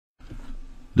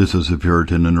This is a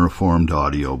Puritan and Reformed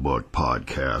audiobook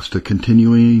podcast, a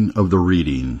continuing of the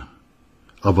reading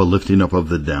of A Lifting Up of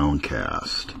the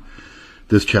Downcast.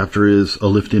 This chapter is A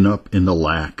Lifting Up in the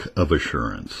Lack of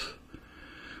Assurance.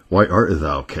 Why art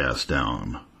thou cast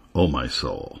down, O my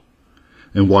soul?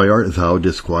 And why art thou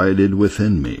disquieted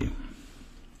within me?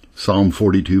 Psalm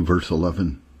 42, verse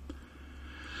 11.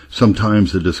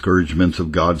 Sometimes the discouragements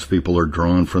of God's people are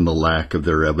drawn from the lack of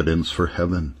their evidence for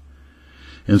heaven.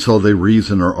 And so they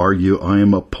reason or argue, I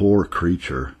am a poor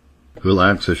creature who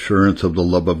lacks assurance of the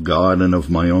love of God and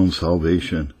of my own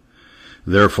salvation.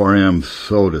 Therefore I am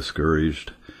so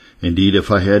discouraged. Indeed, if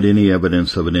I had any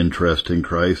evidence of an interest in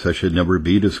Christ, I should never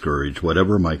be discouraged,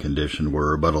 whatever my condition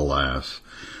were. But alas,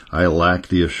 I lack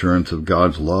the assurance of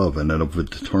God's love and of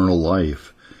eternal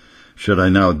life. Should I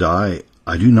now die,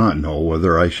 I do not know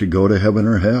whether I should go to heaven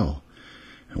or hell.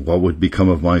 And what would become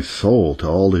of my soul to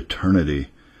all eternity?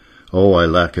 Oh, I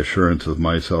lack assurance of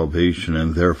my salvation,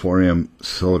 and therefore I am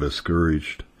so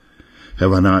discouraged.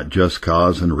 Have I not just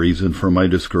cause and reason for my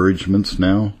discouragements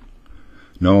now?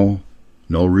 No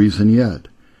reason yet.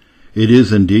 It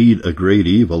is indeed a great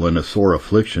evil and a sore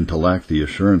affliction to lack the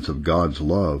assurance of God's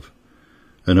love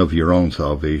and of your own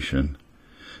salvation.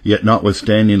 Yet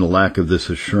notwithstanding the lack of this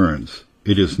assurance,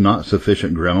 it is not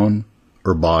sufficient ground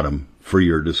or bottom for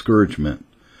your discouragement.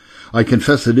 I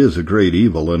confess it is a great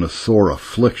evil and a sore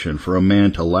affliction for a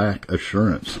man to lack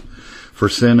assurance, for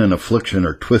sin and affliction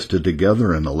are twisted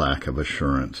together in the lack of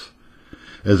assurance.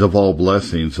 As of all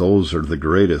blessings, those are the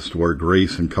greatest where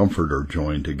grace and comfort are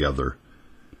joined together.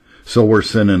 So where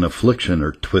sin and affliction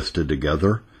are twisted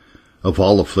together, of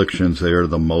all afflictions they are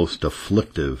the most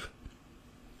afflictive.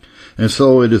 And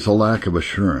so it is a lack of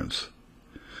assurance.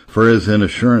 For as in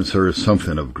assurance there is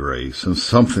something of grace and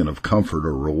something of comfort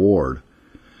or reward,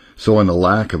 so in the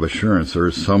lack of assurance there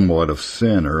is somewhat of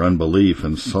sin or unbelief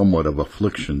and somewhat of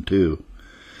affliction too.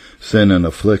 Sin and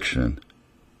affliction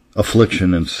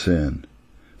and sin,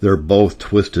 they're both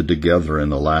twisted together in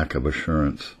the lack of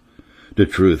assurance. The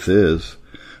truth is,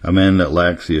 a man that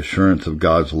lacks the assurance of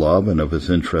God's love and of his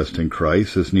interest in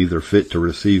Christ is neither fit to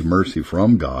receive mercy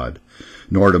from God,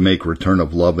 nor to make return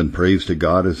of love and praise to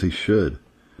God as he should.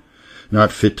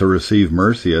 Not fit to receive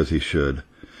mercy as he should,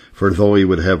 for though he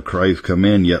would have Christ come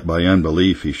in, yet by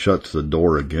unbelief he shuts the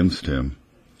door against him,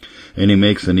 and he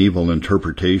makes an evil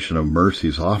interpretation of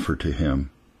mercies offered to him.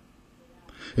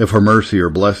 If a mercy or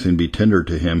blessing be tendered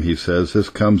to him, he says, this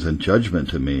comes in judgment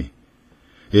to me.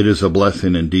 It is a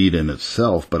blessing indeed in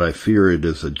itself, but I fear it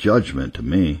is a judgment to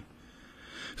me.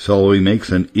 So he makes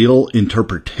an ill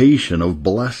interpretation of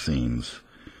blessings,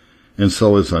 and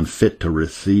so is unfit to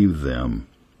receive them.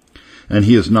 And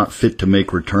he is not fit to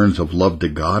make returns of love to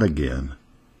God again.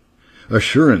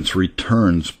 Assurance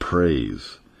returns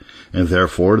praise, and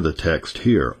therefore the text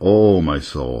here, O my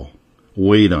soul,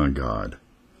 wait on God,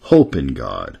 hope in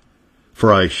God,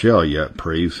 for I shall yet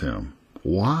praise him.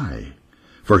 Why?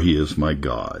 For he is my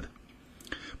God.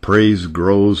 Praise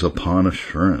grows upon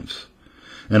assurance,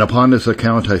 and upon this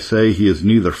account I say he is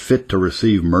neither fit to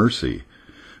receive mercy,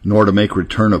 nor to make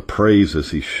return of praise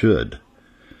as he should.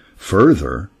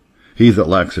 Further, he that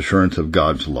lacks assurance of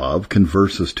God's love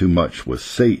converses too much with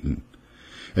Satan.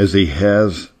 As he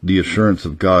has the assurance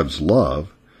of God's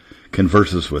love,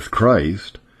 converses with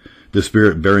Christ, the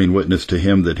Spirit bearing witness to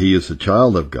him that he is a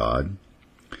child of God,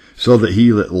 so that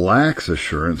he that lacks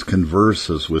assurance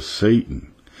converses with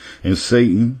Satan. And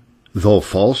Satan, though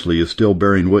falsely, is still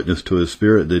bearing witness to his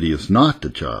spirit that he is not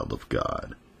the child of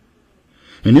God.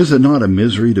 And is it not a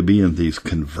misery to be in these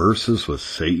converses with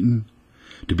Satan?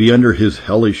 To be under his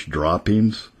hellish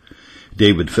droppings?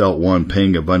 David felt one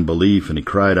pang of unbelief, and he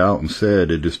cried out and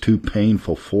said, it is too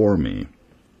painful for me.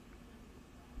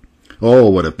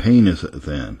 Oh, what a pain is it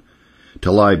then,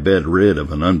 to lie bedrid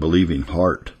of an unbelieving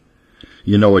heart.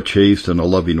 You know, a chaste and a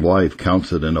loving wife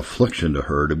counts it an affliction to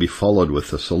her to be followed with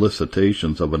the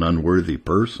solicitations of an unworthy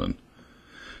person,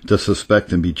 to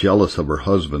suspect and be jealous of her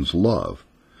husband's love.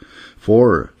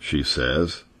 For, she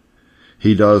says,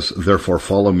 he does therefore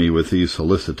follow me with these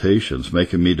solicitations,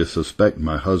 making me to suspect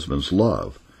my husband's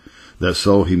love, that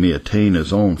so he may attain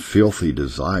his own filthy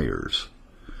desires.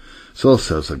 So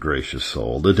says a gracious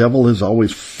soul, the devil is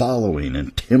always following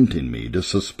and tempting me to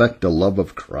suspect the love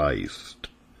of Christ.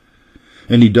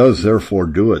 And he does therefore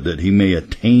do it that he may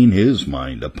attain his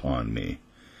mind upon me.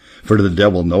 For the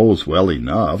devil knows well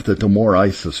enough that the more I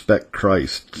suspect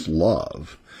Christ's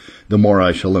love, the more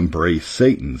I shall embrace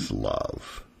Satan's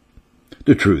love.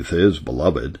 The truth is,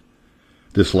 beloved,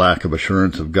 this lack of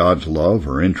assurance of God's love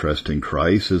or interest in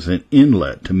Christ is an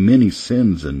inlet to many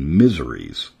sins and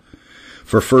miseries.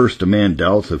 For first, a man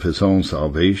doubts of his own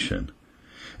salvation,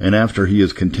 And after he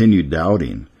has continued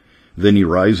doubting, then he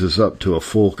rises up to a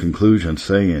full conclusion,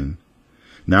 saying,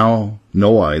 Now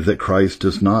know I that Christ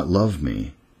does not love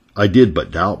me. I did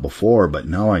but doubt before, but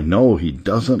now I know he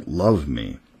doesn't love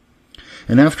me.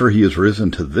 And after he has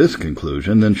risen to this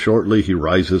conclusion, then shortly he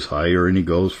rises higher and he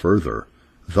goes further.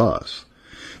 Thus,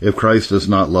 if Christ does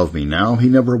not love me now, he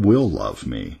never will love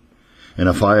me. And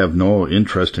if I have no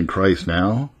interest in Christ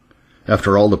now,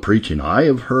 after all the preaching I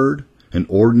have heard and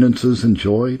ordinances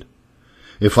enjoyed,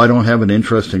 if I don't have an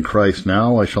interest in Christ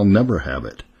now, I shall never have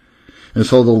it. And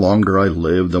so the longer I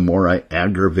live, the more I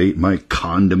aggravate my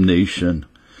condemnation.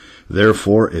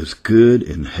 Therefore, as good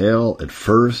in hell at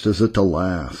first as at the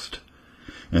last.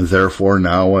 And therefore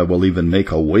now I will even make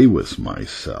away with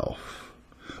myself.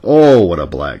 Oh, what a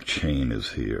black chain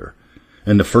is here.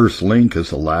 And the first link is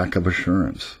the lack of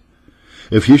assurance.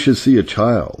 If you should see a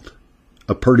child,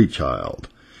 a pretty child,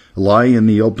 lie in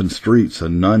the open streets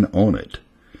and none own it,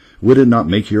 would it not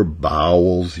make your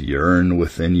bowels yearn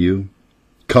within you?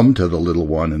 Come to the little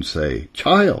one and say,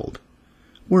 Child,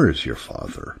 where is your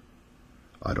father?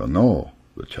 I don't know,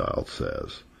 the child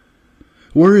says.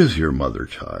 Where is your mother,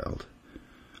 child?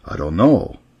 I don't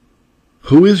know.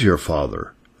 Who is your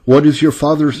father? What is your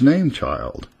father's name,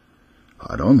 child?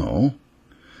 I don't know.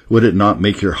 Would it not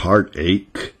make your heart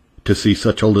ache to see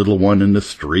such a little one in the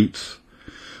streets?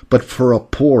 But for a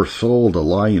poor soul to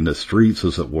lie in the streets,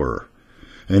 as it were,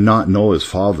 and not know his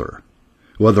father,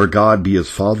 whether God be his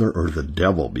father or the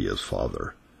devil be his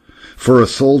father. For a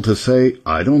soul to say,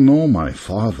 I don't know my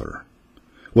father,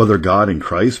 whether God in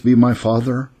Christ be my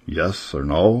father, yes or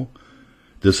no,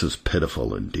 this is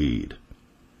pitiful indeed.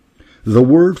 The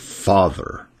word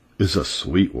father is a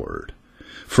sweet word,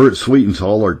 for it sweetens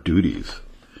all our duties.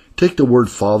 Take the word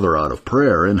father out of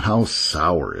prayer, and how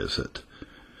sour is it?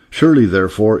 Surely,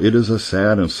 therefore, it is a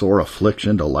sad and sore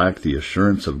affliction to lack the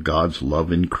assurance of God's love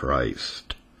in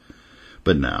Christ.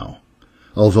 But now,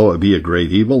 although it be a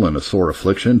great evil and a sore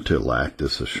affliction to lack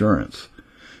this assurance,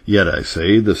 yet I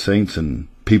say the saints and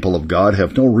people of God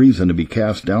have no reason to be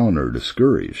cast down or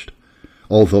discouraged,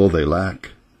 although they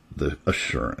lack the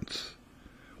assurance.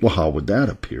 Well, how would that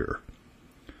appear?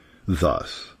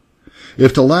 Thus,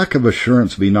 if the lack of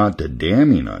assurance be not the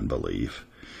damning unbelief,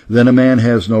 then a man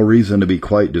has no reason to be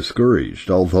quite discouraged,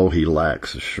 although he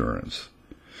lacks assurance.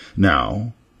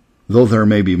 Now, though there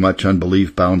may be much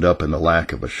unbelief bound up in the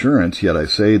lack of assurance, yet I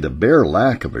say the bare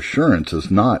lack of assurance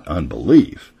is not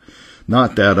unbelief,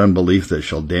 not that unbelief that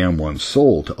shall damn one's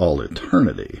soul to all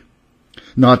eternity,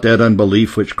 not that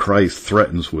unbelief which Christ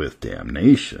threatens with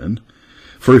damnation.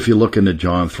 For if you look into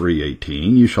John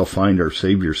 3:18, you shall find our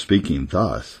Savior speaking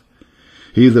thus,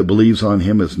 He that believes on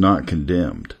him is not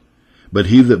condemned, but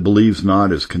he that believes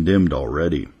not is condemned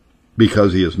already,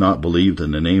 because he has not believed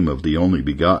in the name of the only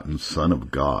begotten Son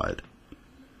of God.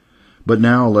 But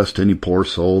now, lest any poor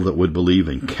soul that would believe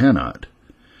and cannot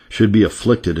should be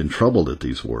afflicted and troubled at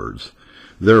these words,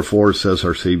 therefore says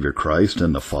our Savior Christ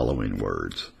in the following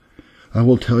words, I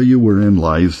will tell you wherein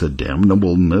lies the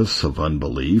damnableness of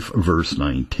unbelief, verse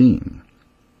 19.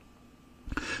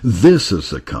 This is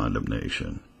the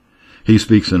condemnation. He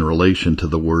speaks in relation to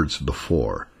the words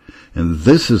before. And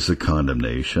this is the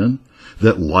condemnation,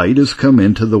 that light has come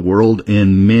into the world,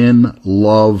 and men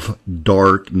love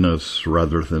darkness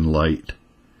rather than light,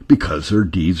 because their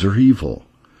deeds are evil.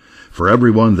 For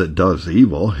everyone that does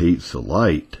evil hates the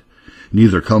light,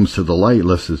 neither comes to the light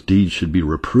lest his deeds should be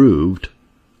reproved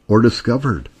or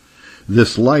discovered.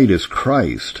 This light is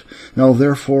Christ. Now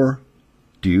therefore,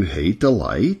 do you hate the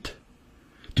light?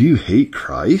 Do you hate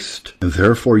Christ, and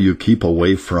therefore you keep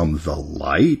away from the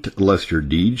light, lest your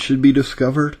deeds should be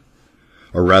discovered?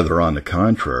 Or rather, on the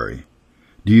contrary,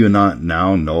 do you not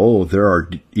now know there are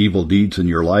evil deeds in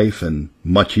your life and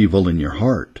much evil in your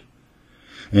heart?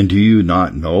 And do you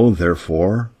not know,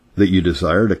 therefore, that you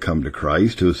desire to come to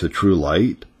Christ, who is the true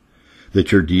light,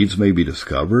 that your deeds may be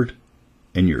discovered,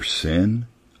 and your sin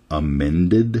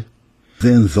amended?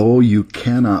 Then though you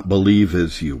cannot believe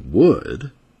as you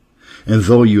would, and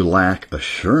though you lack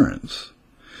assurance,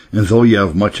 and though you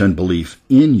have much unbelief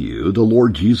in you, the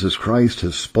Lord Jesus Christ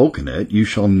has spoken it, you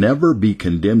shall never be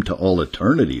condemned to all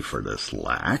eternity for this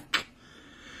lack,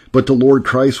 but the Lord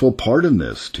Christ will pardon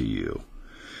this to you.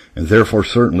 And therefore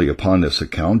certainly upon this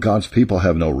account God's people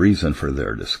have no reason for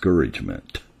their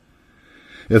discouragement.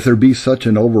 If there be such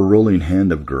an overruling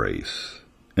hand of grace,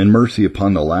 and mercy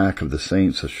upon the lack of the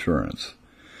saints' assurance,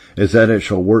 as that it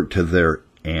shall work to their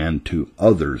and to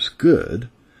others' good,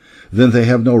 then they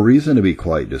have no reason to be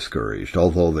quite discouraged,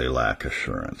 although they lack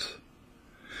assurance.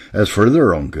 As for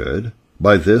their own good,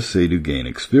 by this they do gain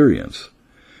experience.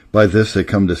 By this they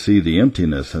come to see the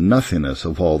emptiness and nothingness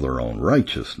of all their own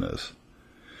righteousness.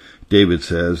 David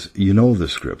says, you know the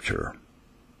scripture.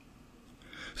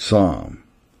 Psalm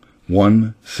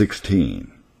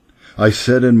 1:16. I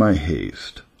said in my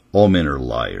haste, all men are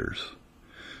liars.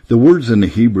 The words in the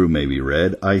Hebrew may be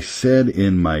read, I said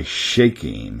in my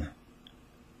shaking.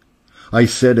 I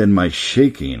said in my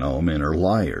shaking, all men are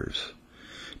liars.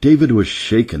 David was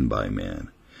shaken by men,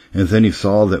 and then he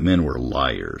saw that men were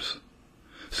liars.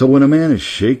 So when a man is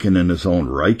shaken in his own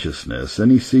righteousness, then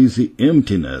he sees the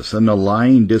emptiness and the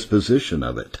lying disposition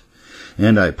of it.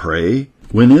 And I pray,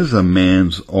 when is a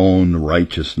man's own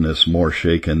righteousness more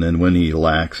shaken than when he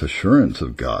lacks assurance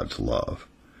of God's love?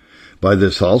 By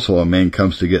this also a man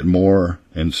comes to get more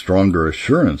and stronger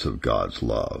assurance of God's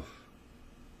love.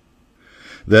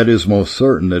 That is most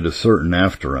certain that is certain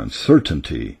after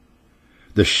uncertainty.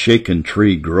 The shaken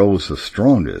tree grows the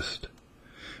strongest.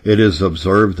 It is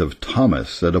observed of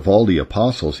Thomas that of all the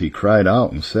apostles he cried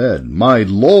out and said, My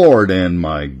Lord and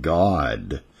my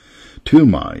God. 2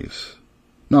 my's,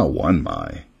 not 1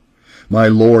 my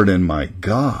Lord and my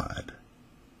God.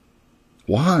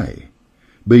 Why?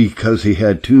 Because he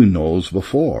had 2 no's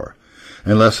before.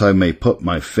 Unless I may put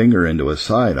my finger into his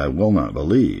side, I will not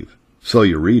believe. So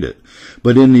you read it.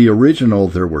 But in the original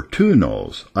there were 2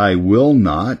 no's. I will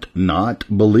not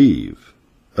believe.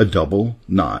 A double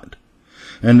not.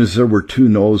 And as there were 2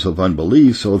 no's of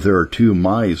unbelief, so there are 2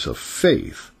 my's of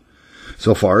faith.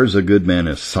 So far as a good man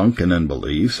is sunk in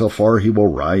unbelief, so far he will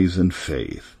rise in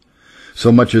faith.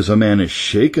 So much as a man is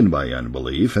shaken by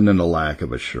unbelief and in a lack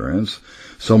of assurance,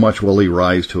 so much will he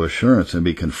rise to assurance and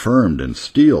be confirmed and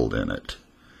steeled in it.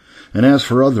 And as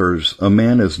for others, a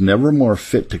man is never more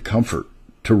fit to comfort,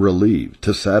 to relieve,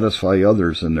 to satisfy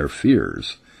others in their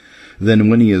fears,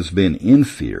 than when he has been in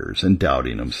fears and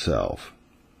doubting himself.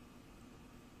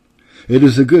 It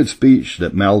is a good speech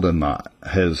that Maldonat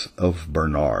has of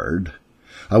Bernard.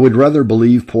 I would rather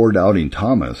believe poor doubting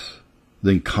Thomas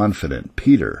than confident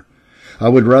Peter. I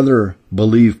would rather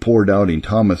believe poor doubting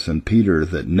Thomas than Peter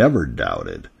that never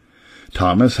doubted.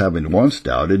 Thomas, having once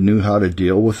doubted, knew how to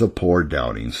deal with a poor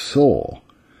doubting soul.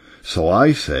 So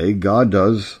I say God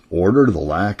does order the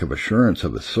lack of assurance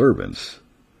of his servants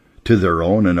to their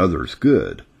own and others'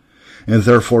 good, and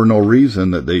therefore no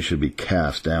reason that they should be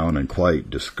cast down and quite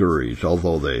discouraged,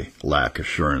 although they lack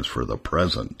assurance for the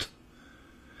present.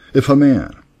 If a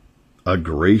man, a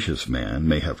gracious man,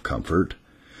 may have comfort,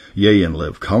 yea, and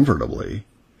live comfortably,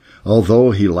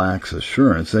 although he lacks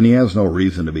assurance, then he has no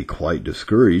reason to be quite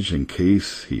discouraged in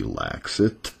case he lacks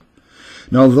it.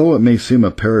 Now, though it may seem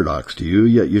a paradox to you,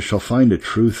 yet you shall find a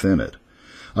truth in it.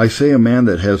 I say a man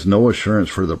that has no assurance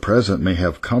for the present may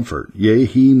have comfort, yea,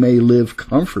 he may live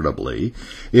comfortably,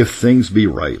 if things be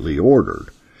rightly ordered.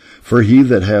 For he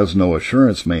that has no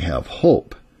assurance may have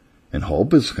hope, and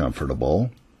hope is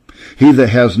comfortable. He that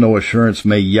has no assurance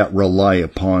may yet rely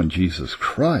upon Jesus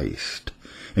Christ,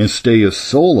 and stay his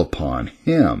soul upon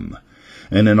him,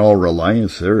 and in all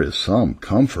reliance there is some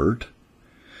comfort.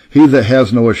 He that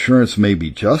has no assurance may be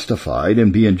justified,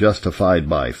 and being justified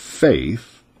by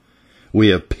faith, we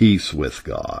have peace with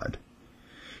God.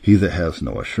 He that has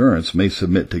no assurance may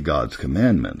submit to God's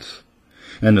commandments.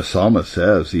 And the psalmist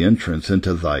says, the entrance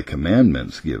into thy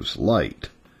commandments gives light,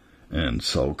 and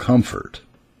so comfort.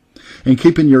 In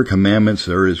keeping your commandments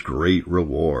there is great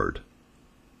reward,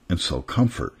 and so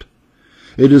comfort.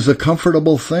 It is a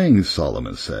comfortable thing,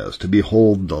 Solomon says, to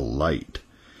behold the light.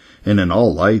 And in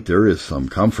all light there is some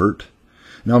comfort.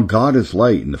 Now God is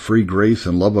light, and the free grace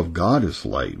and love of God is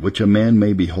light, which a man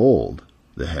may behold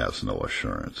that has no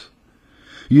assurance.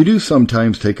 You do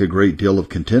sometimes take a great deal of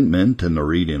contentment in the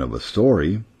reading of a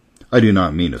story. I do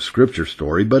not mean a scripture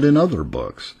story, but in other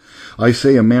books. I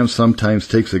say a man sometimes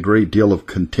takes a great deal of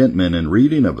contentment in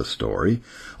reading of a story,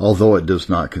 although it does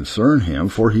not concern him,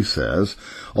 for he says,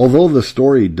 although the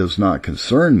story does not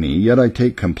concern me, yet I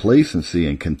take complacency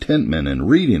and contentment in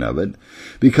reading of it,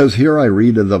 because here I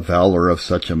read of the valor of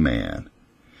such a man,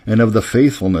 and of the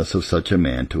faithfulness of such a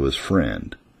man to his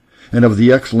friend, and of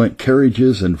the excellent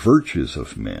carriages and virtues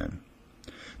of men.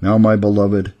 Now, my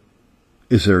beloved,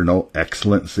 is there no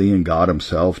excellency in God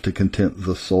himself to content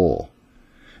the soul?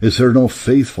 Is there no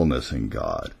faithfulness in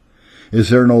God?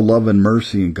 Is there no love and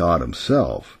mercy in God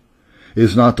himself?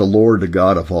 Is not the Lord the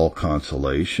God of all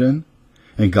consolation,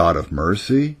 and God of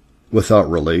mercy, without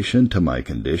relation to my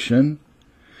condition?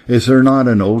 Is there not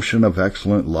an ocean of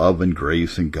excellent love and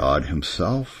grace in God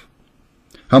himself?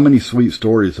 How many sweet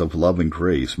stories of love and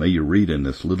grace may you read in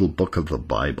this little book of the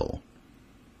Bible?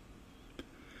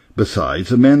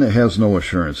 Besides, a man that has no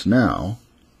assurance now,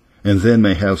 and then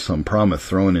may have some promise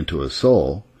thrown into his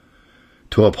soul,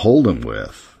 to uphold him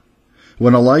with,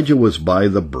 When Elijah was by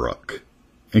the brook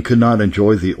and could not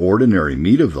enjoy the ordinary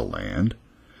meat of the land,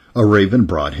 a raven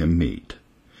brought him meat.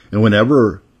 And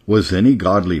whenever was any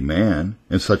godly man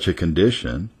in such a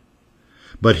condition,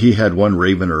 but he had one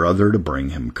raven or other to bring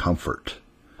him comfort.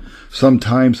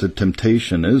 Sometimes the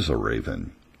temptation is a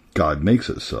raven. God makes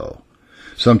it so.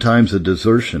 Sometimes a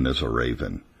desertion is a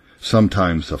raven.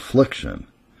 Sometimes affliction.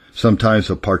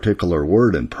 Sometimes a particular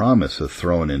word and promise is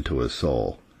thrown into his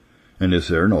soul. And is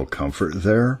there no comfort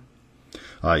there?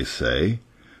 I say,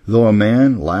 though a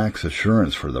man lacks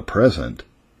assurance for the present,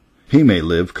 he may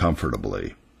live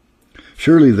comfortably.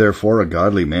 Surely, therefore, a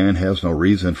godly man has no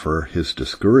reason for his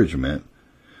discouragement,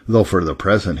 though for the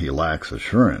present he lacks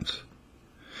assurance.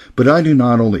 But I do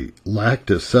not only lack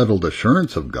this settled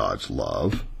assurance of God's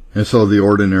love, and so the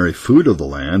ordinary food of the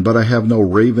land, but I have no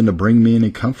raven to bring me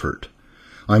any comfort.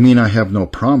 I mean, I have no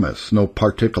promise, no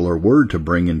particular word to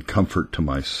bring in comfort to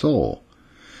my soul,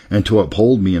 and to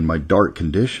uphold me in my dark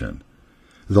condition.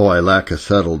 Though I lack a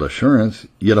settled assurance,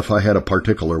 yet if I had a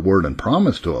particular word and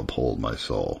promise to uphold my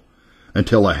soul,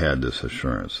 until I had this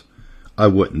assurance, I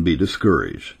wouldn't be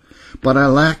discouraged. But I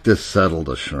lack this settled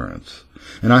assurance,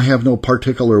 and I have no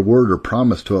particular word or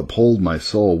promise to uphold my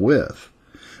soul with,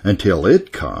 until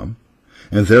it come,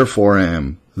 and therefore I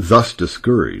am thus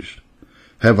discouraged.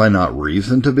 Have I not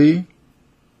reason to be?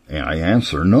 And I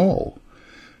answer, no.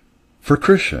 For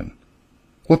Christian,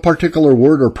 what particular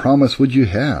word or promise would you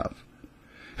have?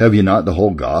 Have you not the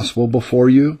whole gospel before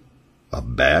you? A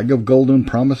bag of golden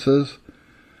promises?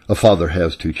 A father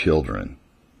has 2 children,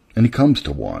 and he comes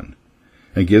to one,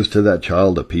 and gives to that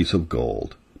child a piece of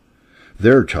gold.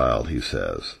 There, child, he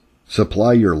says,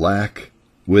 supply your lack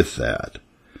with that.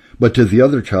 But to the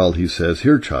other child he says,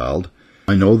 here, child,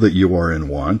 I know that you are in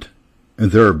want,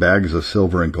 and there are bags of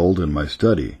silver and gold in my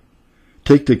study.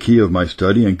 Take the key of my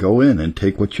study and go in and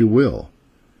take what you will.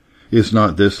 Is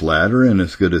not this latter in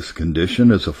as good a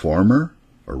condition as the former,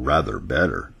 or rather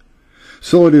better?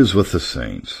 So it is with the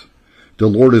saints. The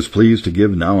Lord is pleased to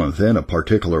give now and then a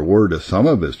particular word to some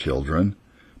of his children,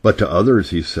 but to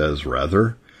others he says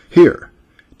rather, here,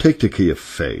 take the key of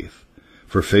faith,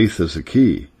 for faith is the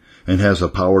key, and has a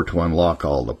power to unlock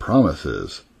all the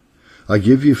promises. I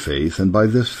give you faith, and by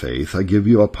this faith I give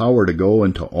you a power to go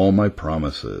into all my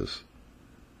promises.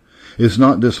 Is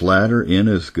not this latter in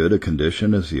as good a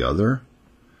condition as the other?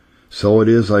 So it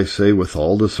is, I say, with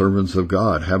all the servants of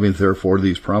God, having therefore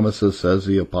these promises, says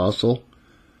the apostle,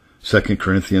 2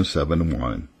 Corinthians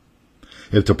 7:1.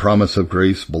 If the promise of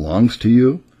grace belongs to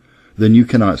you, then you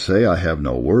cannot say, I have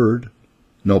no word,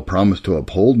 no promise to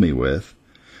uphold me with.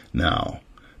 Now,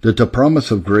 that the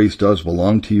promise of grace does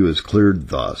belong to you is cleared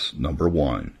thus. Number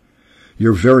 1,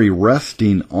 your very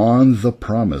resting on the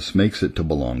promise makes it to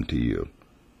belong to you,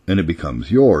 and it becomes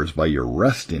yours by your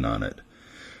resting on it.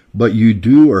 But you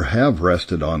do or have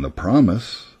rested on the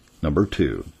promise. Number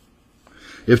 2,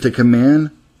 if the command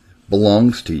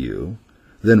belongs to you,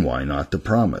 then why not the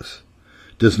promise?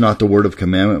 Does not the word of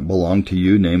commandment belong to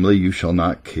you, namely, you shall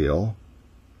not kill,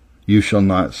 you shall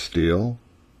not steal,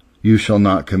 you shall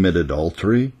not commit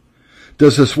adultery?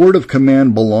 Does this word of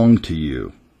command belong to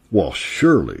you? Well,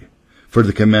 surely, for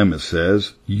the commandment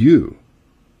says, you,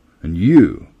 and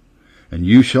you, and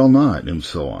you shall not, and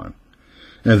so on.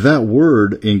 And that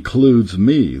word includes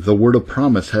me. The word of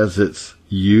promise has its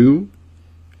you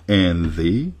and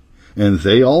thee, and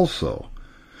they also.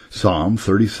 Psalm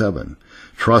 37,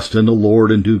 trust in the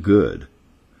Lord and do good.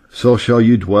 So shall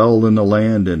you dwell in the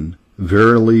land, and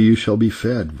verily you shall be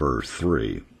fed. Verse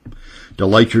 3.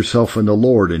 Delight yourself in the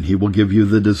Lord, and he will give you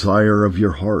the desire of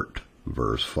your heart.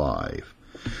 Verse 5.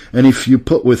 And if you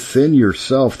put within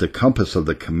yourself the compass of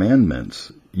the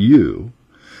commandments, you,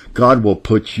 God will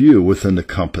put you within the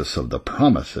compass of the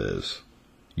promises.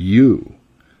 You.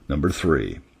 Number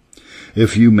 3.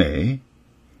 If you may,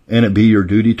 and it be your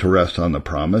duty to rest on the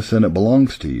promise, and it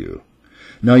belongs to you.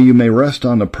 Now you may rest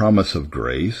on the promise of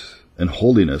grace and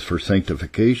holiness for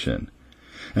sanctification,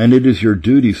 and it is your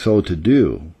duty so to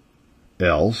do,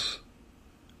 else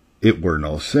it were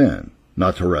no sin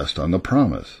not to rest on the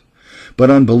promise.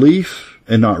 But unbelief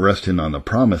and not resting on the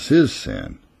promise is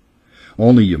sin.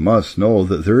 Only you must know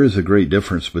that there is a great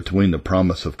difference between the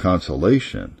promise of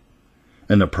consolation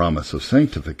and the promise of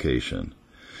sanctification.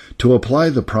 To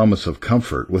apply the promise of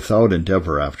comfort without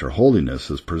endeavor after holiness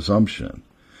is presumption.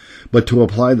 But to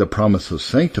apply the promise of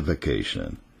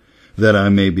sanctification, that I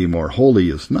may be more holy,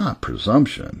 is not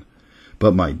presumption,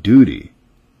 but my duty.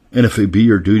 And if it be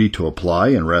your duty to apply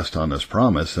and rest on this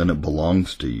promise, then it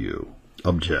belongs to you.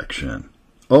 Objection.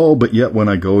 Oh, but yet when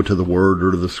I go to the Word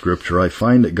or to the Scripture, I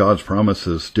find that God's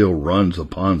promises still runs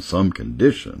upon some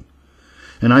condition.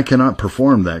 and I cannot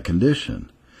perform that condition.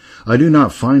 I do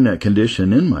not find that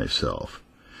condition in myself,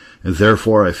 and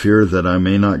therefore I fear that I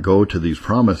may not go to these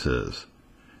promises,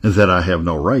 and that I have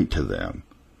no right to them.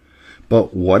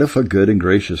 But what if a good and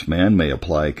gracious man may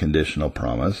apply a conditional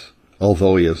promise,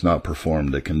 although he has not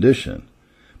performed the condition?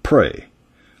 Pray,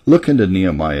 look into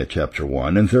Nehemiah chapter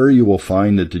 1, and there you will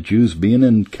find that the Jews being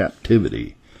in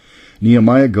captivity,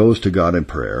 Nehemiah goes to God in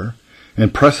prayer,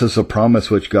 and presses a promise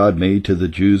which God made to the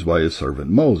Jews by his servant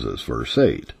Moses, verse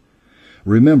 8.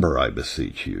 Remember, I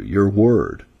beseech you, your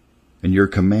word, and your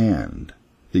command,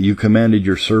 that you commanded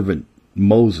your servant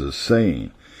Moses,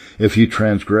 saying, If you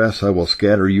transgress, I will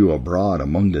scatter you abroad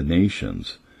among the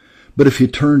nations. But if you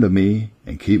turn to me,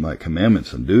 and keep my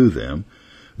commandments and do them,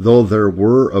 though there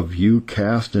were of you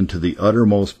cast into the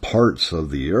uttermost parts of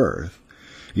the earth,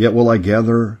 yet will I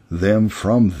gather them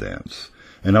from thence,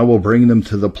 and I will bring them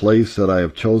to the place that I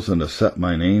have chosen to set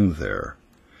my name there.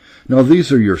 Now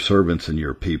these are your servants and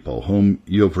your people, whom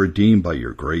you have redeemed by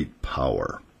your great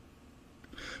power.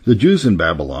 The Jews in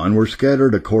Babylon were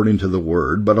scattered according to the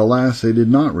word, but alas, they did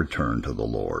not return to the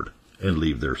Lord, and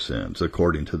leave their sins,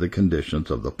 according to the conditions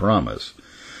of the promise.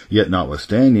 Yet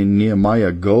notwithstanding,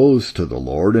 Nehemiah goes to the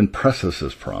Lord and presses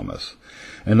his promise,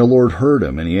 and the Lord heard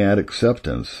him, and he had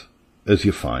acceptance, as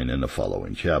you find in the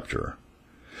following chapter.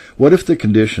 What if the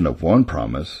condition of one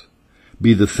promise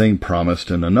be the thing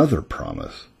promised in another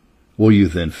promise? Will you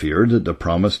then fear that the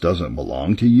promise doesn't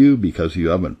belong to you because you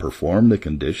haven't performed the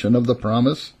condition of the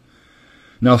promise?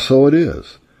 Now so it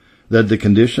is, that the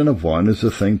condition of one is the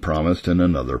thing promised in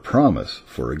another promise.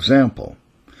 For example,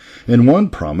 in one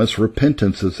promise,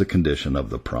 repentance is the condition of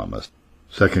the promise.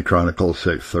 2 Chronicles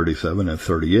 6:37 and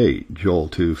 38, Joel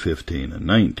 2:15 and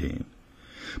 19.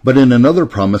 But in another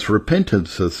promise,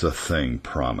 repentance is the thing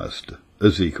promised.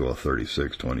 Ezekiel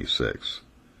 36:26.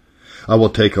 I will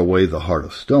take away the heart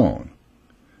of stone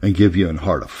and give you an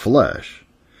heart of flesh.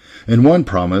 In one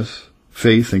promise,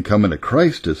 faith in coming to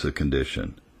Christ is the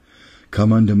condition.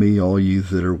 Come unto me, all ye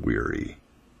that are weary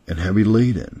and heavy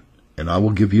laden, and I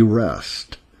will give you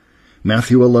rest.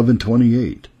 Matthew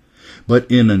 11:28. But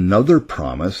in another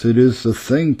promise, it is the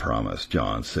thing promised.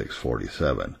 John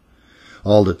 6:47.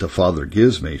 All that the Father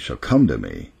gives me shall come to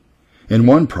me. In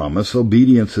one promise,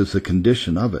 obedience is the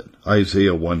condition of it.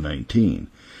 Isaiah 1:19.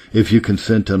 If you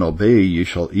consent and obey, you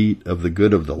shall eat of the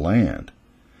good of the land.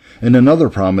 In another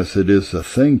promise, it is the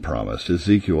thing promised.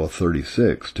 Ezekiel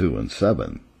 36:2 and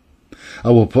 7.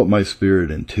 I will put my spirit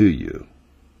into you,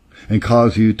 and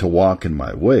cause you to walk in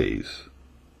my ways.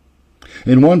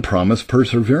 In one promise,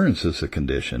 perseverance is the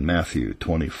condition. Matthew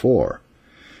 24.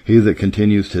 He that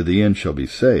continues to the end shall be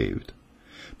saved.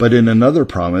 But in another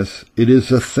promise, it is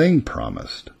the thing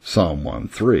promised. Psalm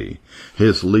 1:3.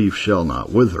 His leaf shall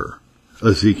not wither.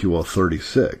 Ezekiel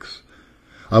 36.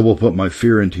 I will put my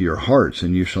fear into your hearts,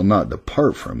 and you shall not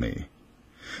depart from me.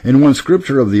 In one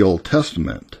scripture of the Old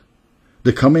Testament,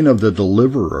 the coming of the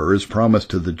deliverer is promised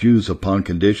to the Jews upon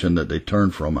condition that they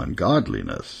turn from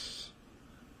ungodliness.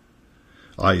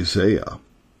 Isaiah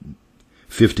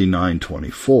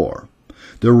 59:24.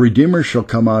 The Redeemer shall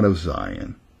come out of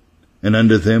Zion, and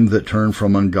unto them that turn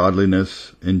from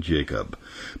ungodliness in Jacob.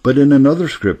 But in another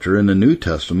scripture in the New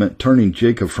Testament, turning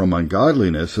Jacob from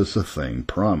ungodliness is the thing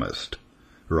promised.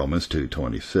 Romans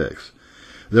 2:26.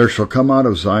 There shall come out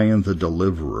of Zion the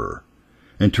deliverer,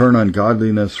 and turn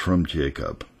ungodliness from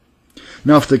Jacob.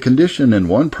 Now if the condition in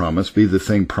one promise be the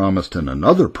thing promised in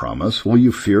another promise, will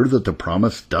you fear that the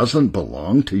promise doesn't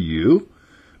belong to you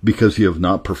because you have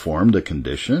not performed the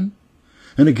condition?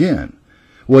 And again,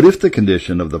 what if the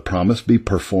condition of the promise be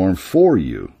performed for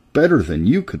you, better than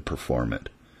you could perform it?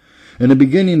 In the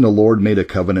beginning the Lord made a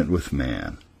covenant with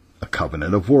man, a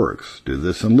covenant of works, do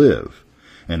this and live.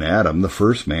 And Adam, the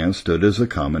first man, stood as a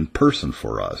common person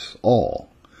for us all,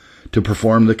 to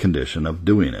perform the condition of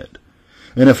doing it.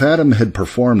 And if Adam had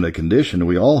performed the condition,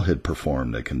 we all had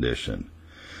performed the condition.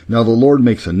 Now the Lord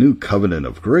makes a new covenant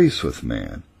of grace with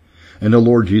man, and the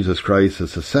Lord Jesus Christ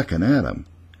is the second Adam.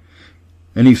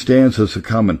 And he stands as a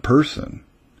common person.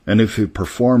 And if he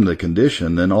perform the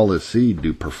condition, then all his seed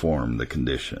do perform the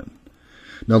condition.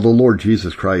 Now the Lord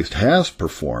Jesus Christ has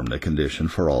performed the condition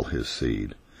for all his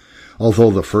seed.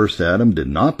 Although the first Adam did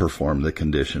not perform the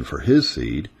condition for his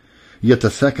seed, yet the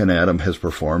second Adam has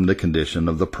performed the condition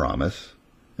of the promise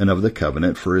and of the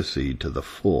covenant for his seed to the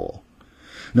full.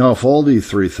 Now if all these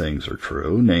three things are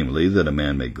true, namely that a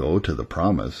man may go to the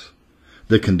promise,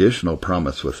 the conditional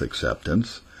promise with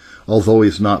acceptance, although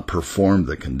he's not performed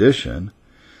the condition,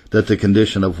 that the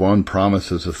condition of one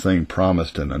promise is a thing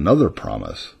promised in another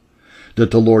promise, that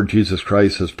the Lord Jesus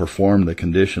Christ has performed the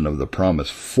condition of the promise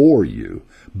for you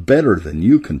better than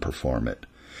you can perform it,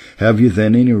 Have you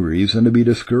then any reason to be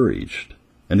discouraged,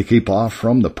 and to keep off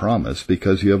from the promise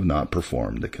because you have not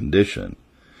performed the condition?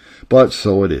 But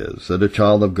so it is, that a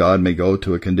child of God may go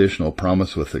to a conditional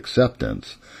promise with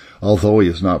acceptance, although he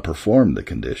has not performed the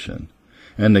condition.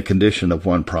 And the condition of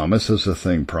one promise is the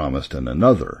thing promised in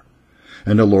another.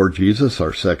 And the Lord Jesus,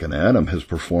 our second Adam, has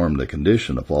performed the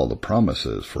condition of all the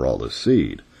promises for all his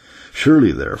seed.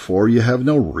 Surely, therefore, you have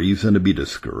no reason to be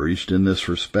discouraged in this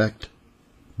respect.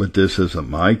 But this isn't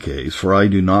my case, for I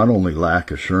do not only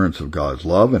lack assurance of God's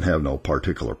love and have no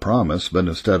particular promise, but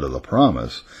instead of the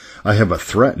promise, I have a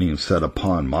threatening set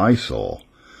upon my soul.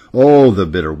 Oh, the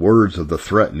bitter words of the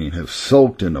threatening have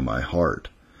soaked into my heart.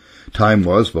 Time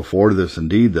was before this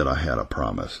indeed that I had a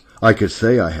promise. I could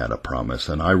say I had a promise,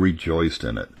 and I rejoiced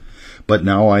in it. But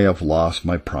now I have lost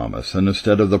my promise, and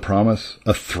instead of the promise,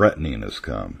 a threatening has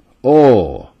come.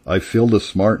 Oh, I feel the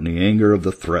smart and the anger of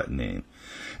the threatening.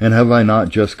 And have I not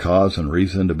just cause and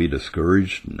reason to be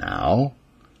discouraged now?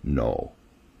 No.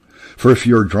 For if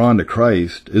you are drawn to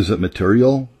Christ, is it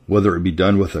material, whether it be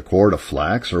done with a cord of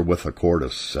flax or with a cord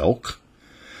of silk?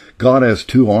 God has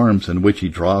two arms in which he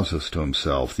draws us to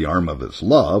himself, the arm of his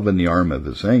love and the arm of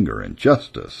his anger and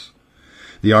justice.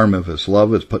 The arm of his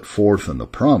love is put forth in the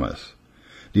promise.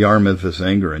 The arm of his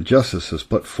anger and justice is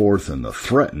put forth in the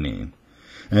threatening.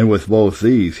 And with both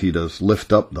these he does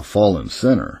lift up the fallen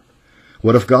sinner.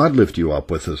 What if God lift you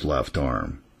up with his left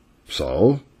arm?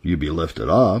 So, you be lifted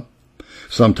up.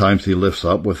 Sometimes he lifts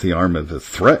up with the arm of his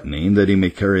threatening, that he may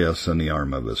carry us in the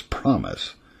arm of his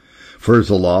promise. For as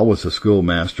the law was a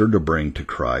schoolmaster to bring to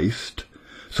Christ,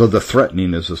 so the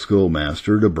threatening is a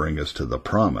schoolmaster to bring us to the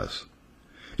promise.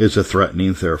 Is the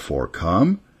threatening therefore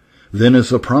come? Then is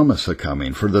the promise a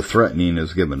coming, for the threatening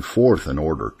is given forth in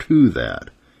order to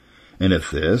that. And if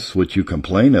this, which you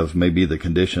complain of, may be the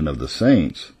condition of the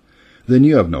saints, then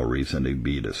you have no reason to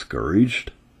be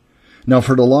discouraged. Now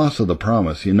for the loss of the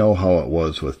promise, you know how it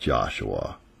was with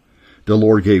Joshua. The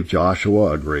Lord gave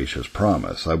Joshua a gracious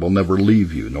promise. I will never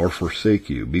leave you nor forsake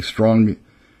you. Be strong,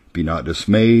 be not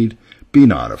dismayed, be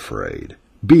not afraid.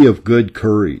 Be of good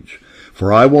courage,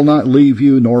 for I will not leave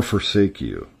you nor forsake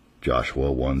you.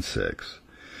 Joshua 1:6.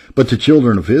 But the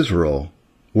children of Israel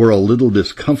were a little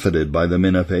discomfited by the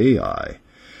men of Ai,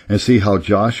 and see how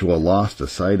Joshua lost the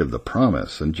sight of the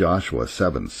promise in Joshua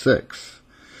 7:6.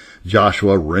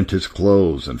 Joshua rent his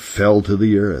clothes and fell to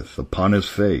the earth upon his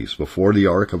face before the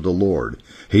ark of the Lord,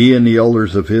 he and the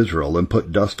elders of Israel, and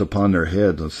put dust upon their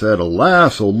heads, and said,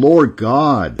 Alas, O Lord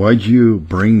God, why did you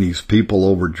bring these people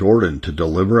over Jordan to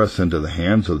deliver us into the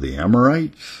hands of the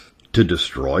Amorites, to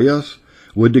destroy us?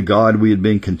 Would to God we had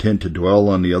been content to dwell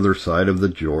on the other side of the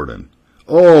Jordan.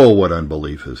 Oh, what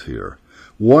unbelief is here!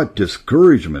 What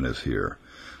discouragement is here!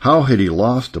 How had he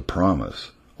lost the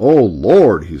promise? O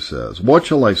Lord, he says, what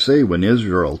shall I say when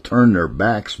Israel turned their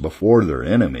backs before their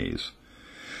enemies?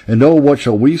 And oh, what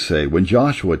shall we say when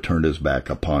Joshua turned his back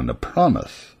upon the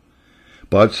promise?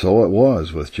 But so it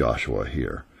was with Joshua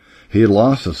here. He had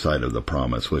lost the sight of the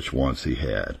promise which once he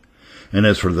had. And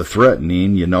as for the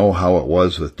threatening, you know how it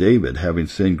was with David, having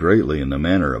sinned greatly in the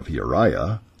manner of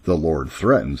Uriah. The Lord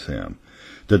threatens him,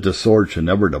 that the sword should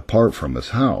never depart from his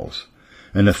house,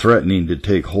 and the threatening did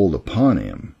take hold upon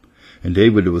him. And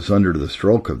David was under the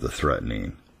stroke of the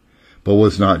threatening. But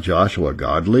was not Joshua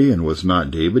godly, and was not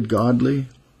David godly?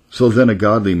 So then a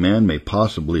godly man may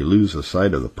possibly lose the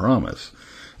sight of the promise,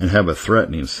 and have a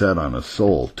threatening set on his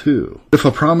soul too. If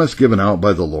a promise given out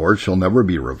by the Lord shall never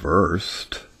be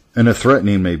reversed, and a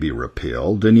threatening may be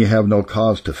repealed, then ye have no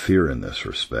cause to fear in this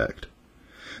respect.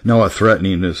 Now a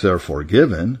threatening is therefore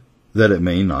given, that it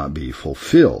may not be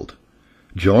fulfilled.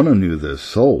 Jonah knew this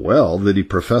so well that he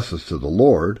professes to the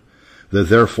Lord, that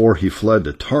therefore he fled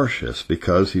to Tarshish,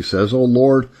 because he says, O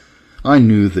Lord, I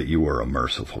knew that you were a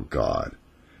merciful God.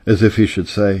 As if he should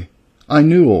say, I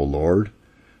knew, O Lord,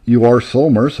 you are so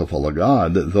merciful a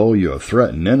God that though you have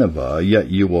threatened Nineveh, yet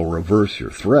you will reverse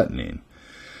your threatening.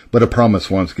 But a promise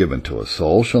once given to a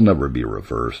soul shall never be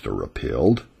reversed or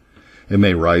repealed. It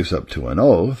may rise up to an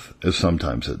oath, as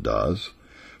sometimes it does,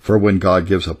 for when God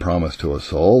gives a promise to a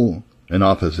soul, an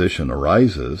opposition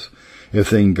arises.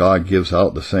 If then God gives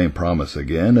out the same promise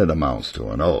again, it amounts to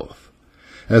an oath.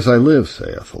 As I live,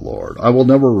 saith the Lord, I will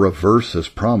never reverse this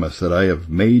promise that I have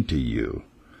made to you.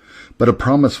 But a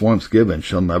promise once given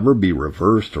shall never be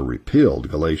reversed or repealed,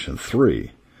 Galatians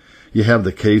 3. You have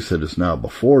the case that is now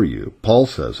before you. Paul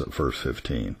says at verse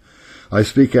 15, I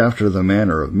speak after the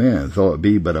manner of men, though it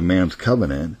be but a man's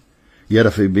covenant, yet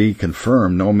if it be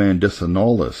confirmed, no man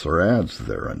disannulleth or adds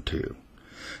thereunto.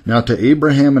 Now to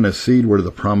Abraham and his seed were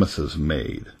the promises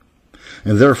made.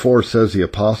 And therefore, says the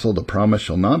apostle, the promise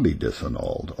shall not be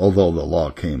disannulled, although the law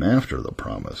came after the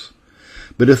promise.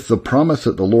 But if the promise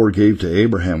that the Lord gave to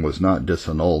Abraham was not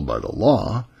disannulled by the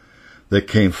law, that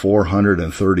came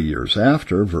 430 years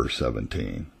after, verse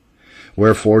 17,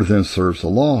 wherefore then serves the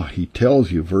law? He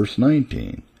tells you, verse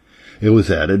 19, it was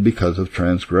added because of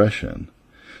transgression.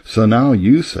 So now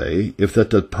you say, if that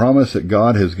the promise that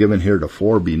God has given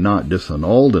heretofore be not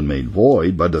disannulled and made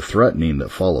void by the threatening that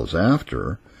follows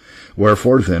after,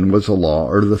 wherefore then was the law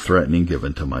or the threatening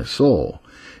given to my soul?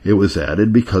 It was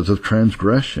added because of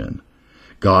transgression.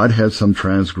 God had some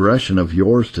transgression of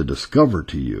yours to discover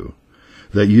to you,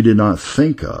 that you did not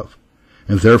think of,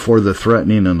 and therefore the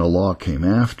threatening and the law came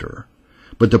after.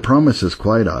 But the promise is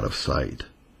quite out of sight,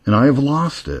 and I have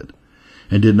lost it.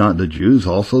 And did not the Jews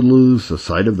also lose the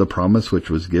sight of the promise which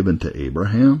was given to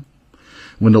Abraham?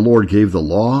 When the Lord gave the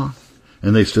law,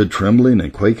 and they stood trembling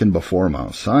and quaking before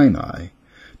Mount Sinai,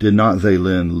 did not they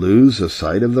then lose the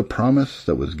sight of the promise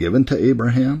that was given to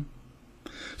Abraham?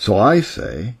 So I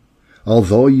say,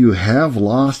 although you have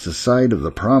lost the sight of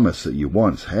the promise that you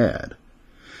once had,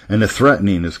 and the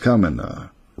threatening has come in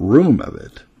the room of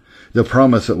it, the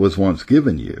promise that was once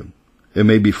given you, it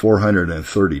may be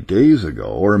 430 days ago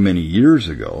or many years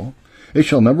ago, it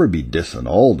shall never be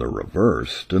disannulled or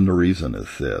reversed, and the reason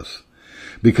is this,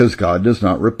 because God does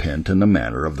not repent in the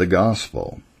matter of the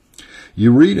gospel.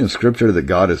 You read in Scripture that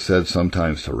God has said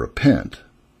sometimes to repent.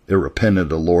 It repented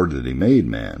the Lord that he made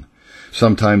man.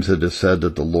 Sometimes it is said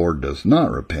that the Lord does not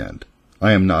repent.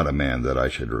 I am not a man that I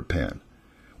should repent.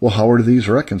 Well, how are these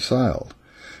reconciled?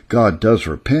 God does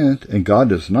repent, and God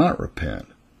does not repent.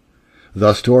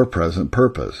 Thus to our present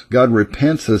purpose, God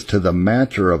repents as to the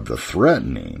matter of the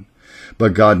threatening,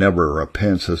 but God never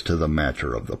repents as to the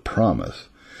matter of the promise.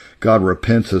 God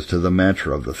repents as to the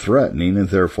matter of the threatening, and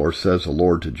therefore says the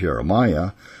Lord to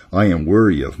Jeremiah, I am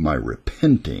weary of my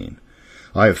repenting.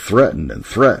 I have threatened,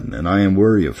 and I am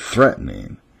weary of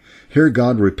threatening. Here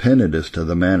God repented as to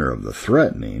the matter of the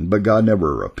threatening, but God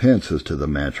never repents as to the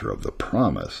matter of the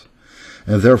promise.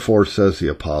 And therefore says the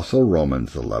apostle,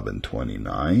 Romans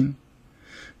 11:29,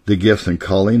 the gifts and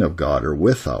calling of God are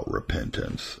without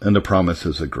repentance, and the promise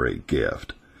is a great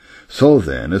gift. So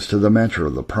then, as to the matter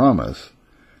of the promise,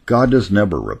 God does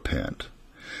never repent.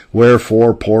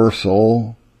 Wherefore, poor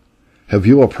soul, have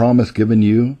you a promise given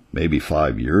you? Maybe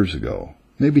 5 years ago,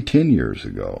 maybe 10 years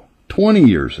ago, 20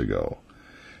 years ago.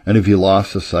 And have you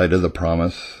lost the sight of the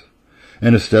promise?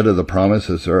 And instead of the promise,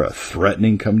 is there a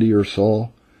threatening come to your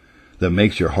soul that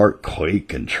makes your heart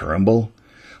quake and tremble?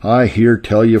 I here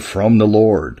tell you from the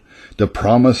Lord, the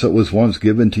promise that was once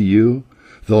given to you,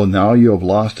 though now you have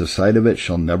lost the sight of it,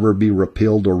 shall never be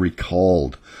repealed or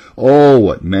recalled. Oh,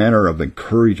 what manner of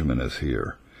encouragement is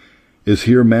here! Is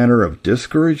here manner of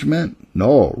discouragement?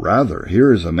 No, rather,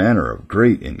 here is a manner of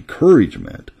great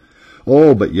encouragement.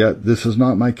 Oh, but yet this is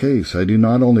not my case. I do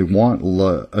not only want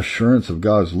assurance of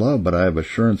God's love, but I have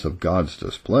assurance of God's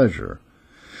displeasure.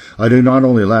 I do not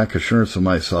only lack assurance of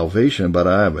my salvation, but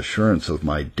I have assurance of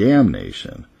my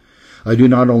damnation. I do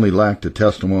not only lack the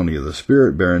testimony of the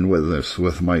Spirit bearing witness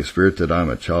with my spirit that I am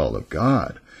a child of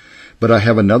God, but I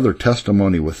have another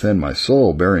testimony within my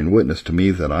soul bearing witness to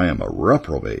me that I am a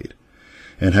reprobate.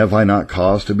 And have I not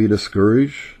cause to be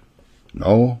discouraged?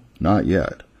 No, not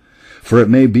yet. For it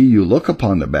may be you look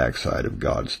upon the backside of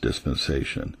God's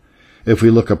dispensation. If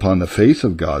we look upon the face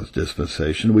of God's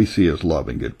dispensation, we see his love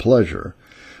and good pleasure.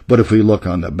 But if we look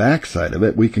on the backside of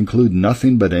it, we conclude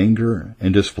nothing but anger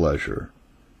and displeasure.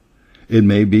 It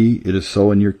may be it is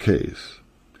so in your case.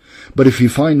 But if you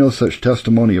find no such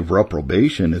testimony of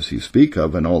reprobation as you speak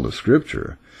of in all the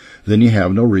Scripture, then you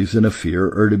have no reason to fear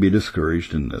or to be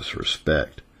discouraged in this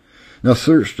respect. Now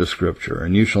search the Scripture,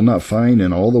 and you shall not find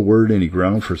in all the Word any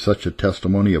ground for such a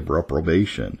testimony of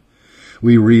reprobation.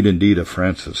 We read indeed of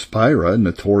Francis Spira,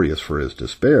 notorious for his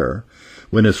despair,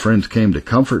 when his friends came to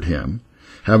comfort him,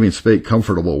 having spake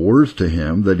comfortable words to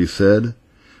him, that he said,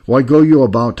 Why go you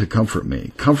about to comfort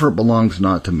me? Comfort belongs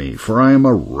not to me, for I am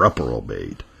a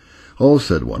reprobate. Oh,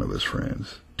 said one of his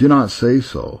friends, do not say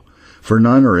so, for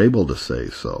none are able to say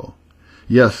so.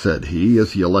 Yes, said he,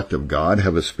 as the elect of God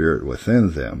have a spirit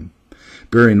within them,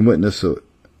 bearing witness that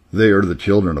they are the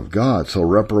children of God, so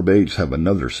reprobates have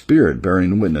another spirit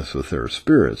bearing witness with their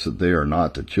spirits that they are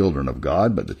not the children of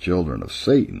God, but the children of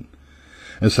Satan.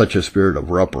 And such a spirit of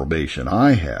reprobation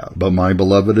I have. But, my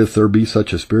beloved, if there be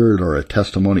such a spirit or a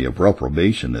testimony of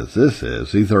reprobation as this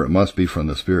is, either it must be from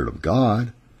the Spirit of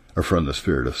God or from the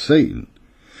spirit of Satan.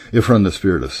 If from the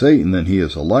spirit of Satan, then he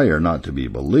is a liar not to be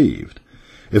believed.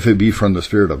 If it be from the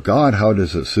Spirit of God, how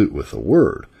does it suit with the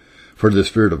Word? For the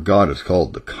Spirit of God is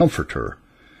called the Comforter.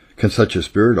 Can such a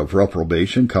spirit of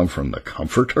reprobation come from the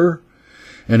Comforter?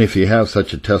 And if you have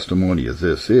such a testimony as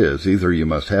this is, either you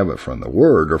must have it from the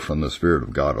Word or from the Spirit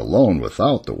of God alone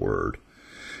without the Word.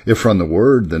 If from the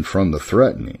Word, then from the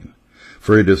threatening.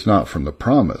 For it is not from the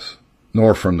promise,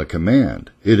 nor from the command.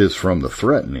 It is from the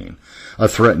threatening. A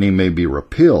threatening may be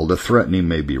repealed, a threatening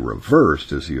may be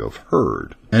reversed, as you have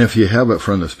heard. And if you have it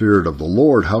from the Spirit of the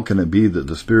Lord, how can it be that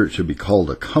the Spirit should be called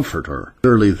a Comforter?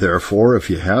 Clearly, therefore, if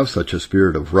you have such a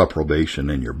spirit of reprobation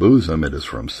in your bosom, it is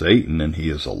from Satan, and he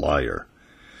is a liar.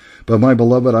 But, my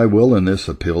beloved, I will in this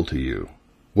appeal to you,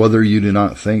 whether you do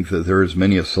not think that there is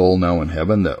many a soul now in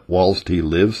heaven that whilst he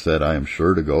lives said, I am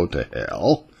sure to go to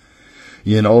hell.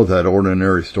 You know that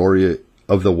ordinary story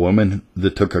of the woman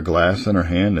that took a glass in her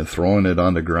hand and throwing it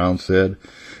on the ground said,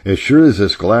 as sure as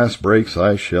this glass breaks,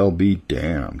 I shall be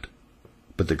damned.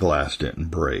 But the glass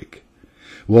didn't break.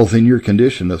 Well, then your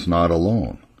condition is not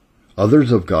alone.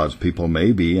 Others of God's people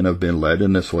may be and have been led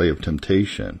in this way of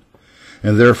temptation.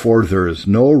 And therefore there is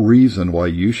no reason why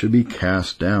you should be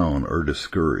cast down or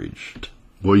discouraged.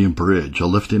 William Bridge, A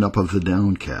Lifting Up of the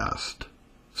Downcast,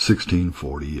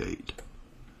 1648.